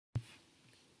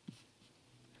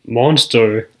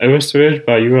Monster, illustrated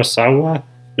by Urasawa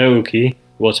Naoki,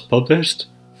 was published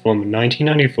from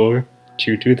 1994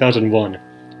 to 2001,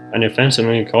 and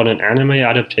eventually got an anime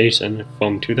adaptation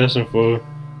from 2004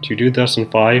 to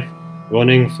 2005,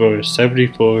 running for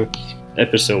 74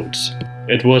 episodes.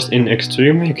 It was an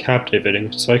extremely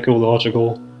captivating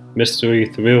psychological mystery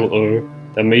thriller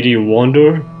that made you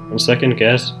wonder and second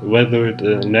guess whether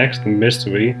the next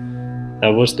mystery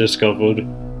that was discovered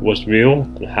was real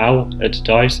and how it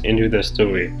ties into the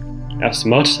story. As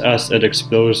much as it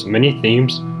explores many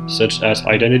themes such as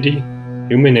identity,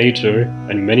 human nature,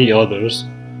 and many others,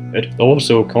 it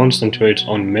also concentrates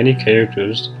on many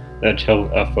characters that tell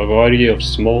a variety of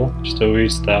small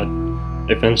stories that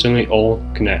eventually all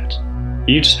connect.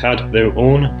 Each had their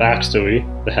own backstory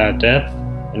that had depth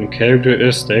and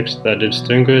characteristics that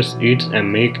distinguish each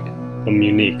and make them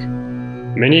unique.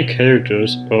 Many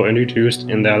characters are introduced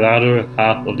in the latter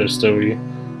half of the story,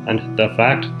 and the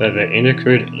fact that they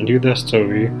integrate into the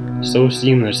story so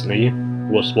seamlessly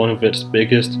was one of its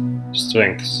biggest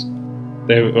strengths.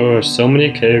 There are so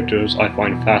many characters I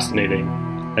find fascinating,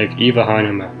 like Eva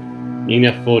Heinemann,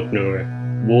 Nina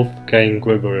Fortner, Wolfgang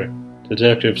Gruber,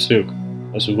 Detective Suk,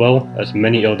 as well as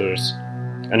many others.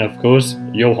 And of course,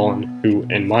 Johann, who,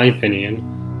 in my opinion,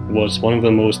 was one of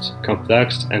the most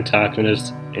complex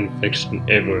antagonists in fiction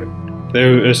ever.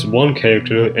 There is one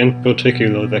character in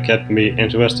particular that kept me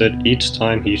interested each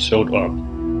time he showed up.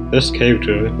 This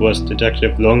character was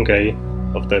Detective Lunge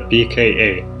of the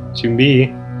BKA. To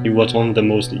me, he was one of the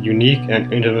most unique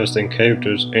and interesting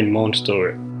characters in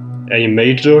Monster. A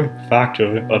major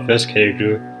factor of his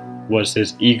character was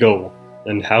his ego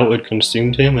and how it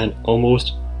consumed him and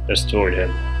almost destroyed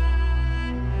him.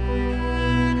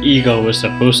 Ego is a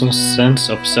person's sense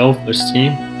of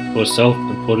self-esteem or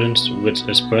self-importance which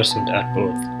is present at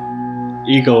birth.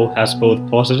 Ego has both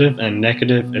positive and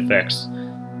negative effects.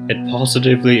 It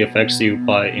positively affects you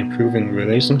by improving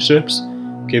relationships,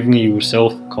 giving you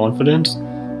self-confidence,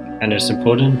 and is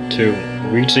important to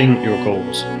reaching your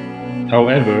goals.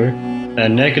 However, a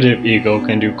negative ego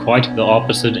can do quite the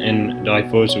opposite in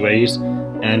diverse ways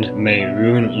and may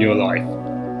ruin your life.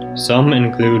 Some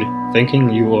include thinking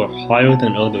you are higher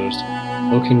than others,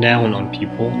 looking down on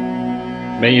people,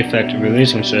 may affect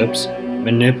relationships,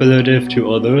 manipulative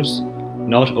to others,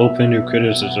 not open to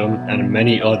criticism, and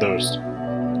many others.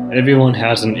 Everyone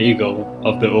has an ego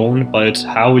of their own, but it's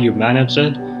how you manage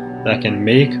it that can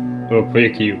make or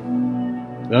break you.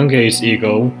 Lunge's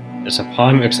ego is a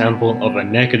prime example of a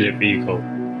negative ego.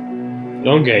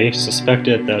 Lunge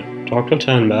suspected that Dr.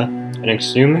 Tenma, an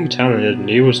extremely talented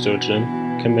neurosurgeon,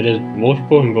 committed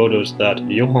multiple murders that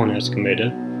Johann has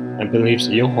committed, and believes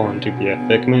Johann to be a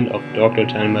figment of Dr.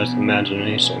 Tenma's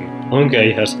imagination.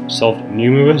 Lunge has solved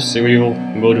numerous serial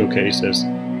murder cases.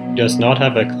 He does not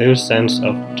have a clear sense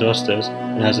of justice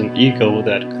and has an ego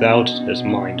that clouds his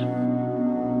mind.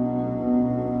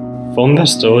 From the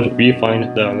start, we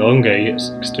find that Lunge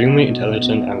is extremely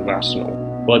intelligent and rational.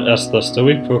 But as the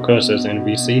story progresses and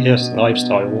we see his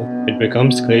lifestyle, it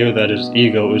becomes clear that his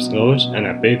ego is large and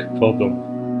a big problem.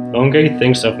 Lunge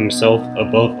thinks of himself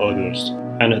above others,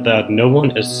 and that no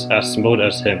one is as smart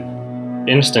as him.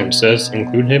 Instances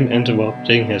include him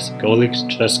interrupting his colleagues'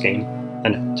 chess game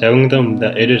and telling them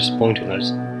that it is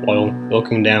pointless while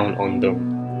looking down on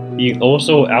them. He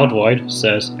also outright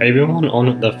says everyone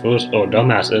on the force are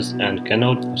dumbasses and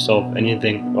cannot solve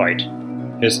anything right.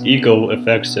 His ego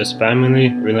affects his family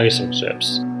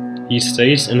relationships. He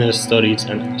stays in his studies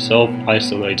and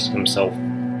self-isolates himself,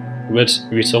 which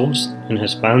results in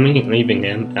his family leaving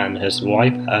him and his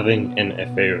wife having an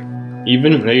affair.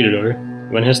 Even later,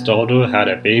 when his daughter had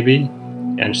a baby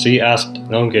and she asked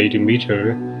Lunge to meet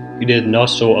her, he did not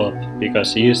show up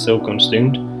because he is so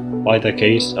consumed by the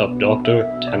case of Dr.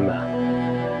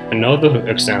 Tenma. Another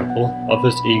example of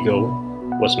his ego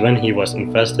was when he was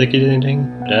investigating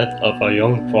the death of a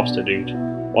young prostitute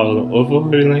while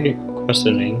overly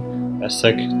questioning a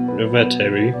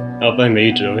secretary of a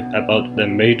major about the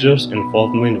major's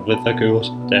involvement with the girl's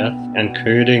death and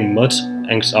creating much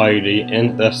anxiety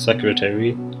in the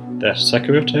secretary. The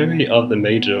secretary of the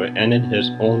major ended his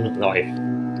own life.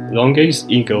 Lunge's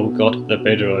ego got the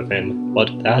better of him,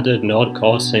 but that did not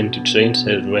cause him to change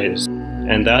his ways,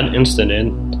 and that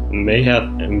incident may have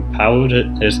empowered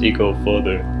his ego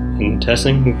further,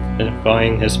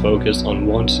 intensifying his focus on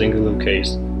one singular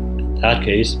case, that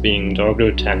case being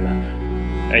Dr. Tenma.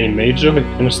 A major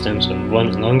instance of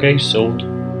when Lunge showed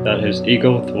that his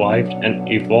ego thrived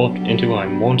and evolved into a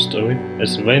monster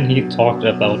is when he talked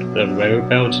about the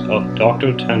whereabouts of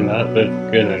Dr. Tenma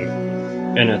with Gillen,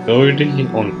 an authority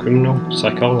on criminal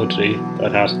psychology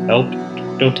that has helped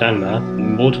Dr. Tenma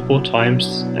multiple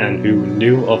times and who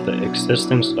knew of the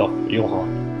existence of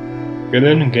Johann.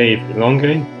 Gillen gave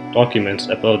Lunge documents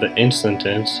about the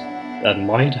incidents that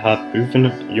might have proven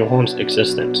Johann's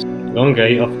existence.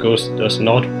 Lunge, of course, does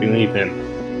not believe him,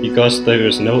 because there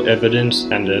is no evidence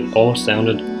and it all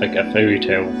sounded like a fairy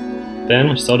tale.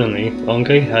 Then, suddenly,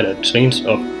 Lunge had a change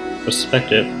of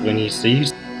perspective when he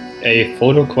sees a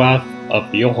photograph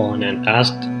of Johann and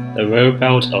asked the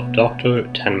whereabouts of Dr.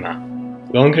 Tenma.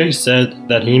 Lunge said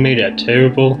that he made a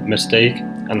terrible mistake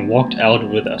and walked out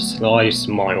with a sly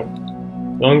smile.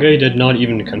 Lunge did not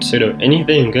even consider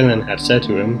anything Gillen had said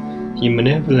to him. He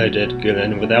manipulated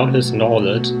Gillen without his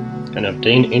knowledge and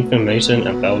obtained information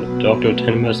about Dr.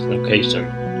 Tenma's location.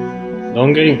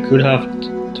 Lunge could have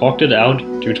talked it out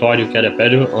to try to get a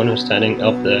better understanding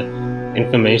of the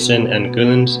information and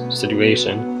Gillen's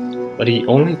situation, but he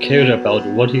only cared about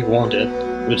what he wanted,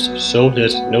 which showed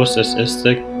his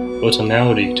narcissistic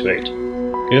personality trait.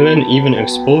 Gillen even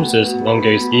exposes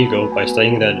Lunge's ego by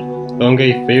saying that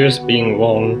Lunge fears being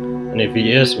wrong, and if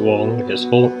he is wrong, his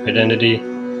whole identity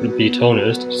would be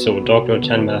tarnished, so Dr.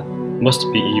 Tenma must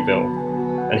be evil,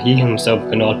 and he himself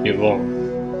cannot be wrong.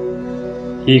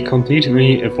 He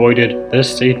completely avoided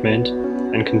this statement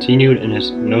and continued in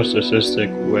his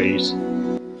narcissistic ways.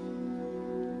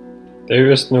 There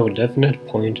is no definite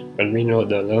point when we know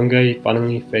that Lunge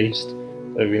finally faced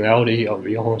the reality of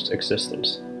Johann's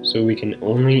existence, so we can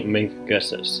only make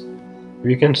guesses.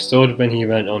 We can start when he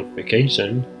went on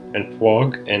vacation in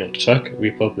Prague and Czech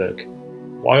Republic.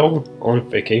 While on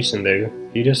vacation there,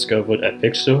 he discovered a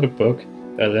picture book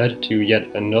that led to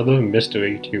yet another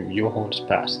mystery to Johann's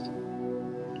past.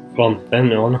 From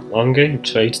then on, Lunge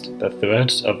traced the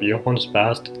threads of Johann's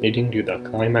past leading to the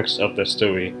climax of the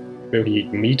story, where he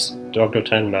meets Dr.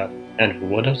 Tenma, and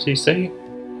what does he say?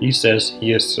 He says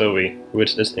he is sorry,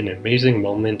 which is an amazing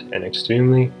moment and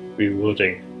extremely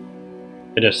rewarding.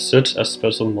 It is such a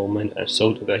special moment and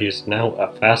showed that he is now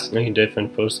a vastly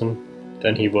different person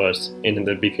than he was in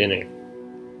the beginning.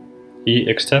 He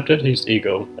accepted his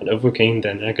ego and overcame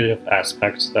the negative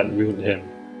aspects that ruled him.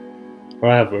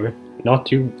 However, not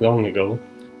too long ago,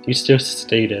 he still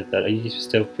stated that he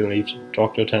still believes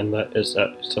Dr. Tenma is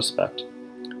a suspect.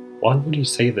 Why would he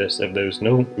say this if there is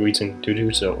no reason to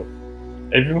do so?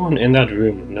 Everyone in that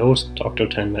room knows Dr.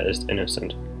 Tenma is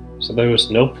innocent, so there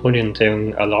was no point in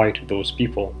telling a lie to those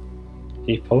people.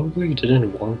 He probably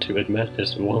didn't want to admit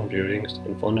his wrongdoings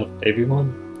in front of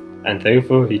everyone, and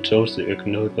therefore he chose to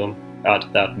ignore them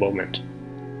at that moment.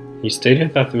 He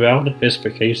stated that throughout his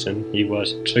vacation he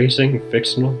was tracing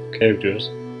fictional characters,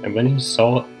 and when he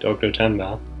saw Dr.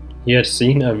 Tenma, he had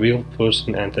seen a real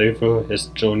person and therefore his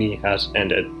journey has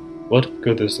ended. What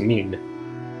could this mean?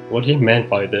 What he meant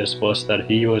by this was that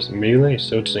he was merely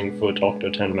searching for Dr.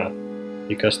 Tenma,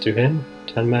 because to him,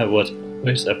 Tenma was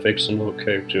always a fictional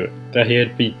character that he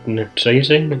had been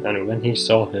chasing, and when he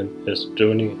saw him, his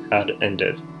journey had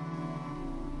ended.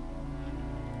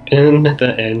 In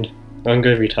the end,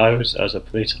 Lunge retires as a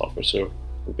police officer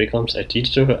and becomes a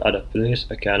teacher at a police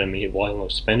academy while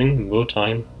spending more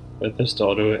time with his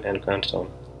daughter and grandson,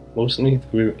 mostly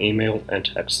through email and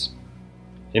text.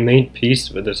 He made peace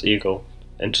with his ego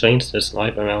and changed his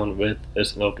life around with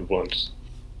his loved ones.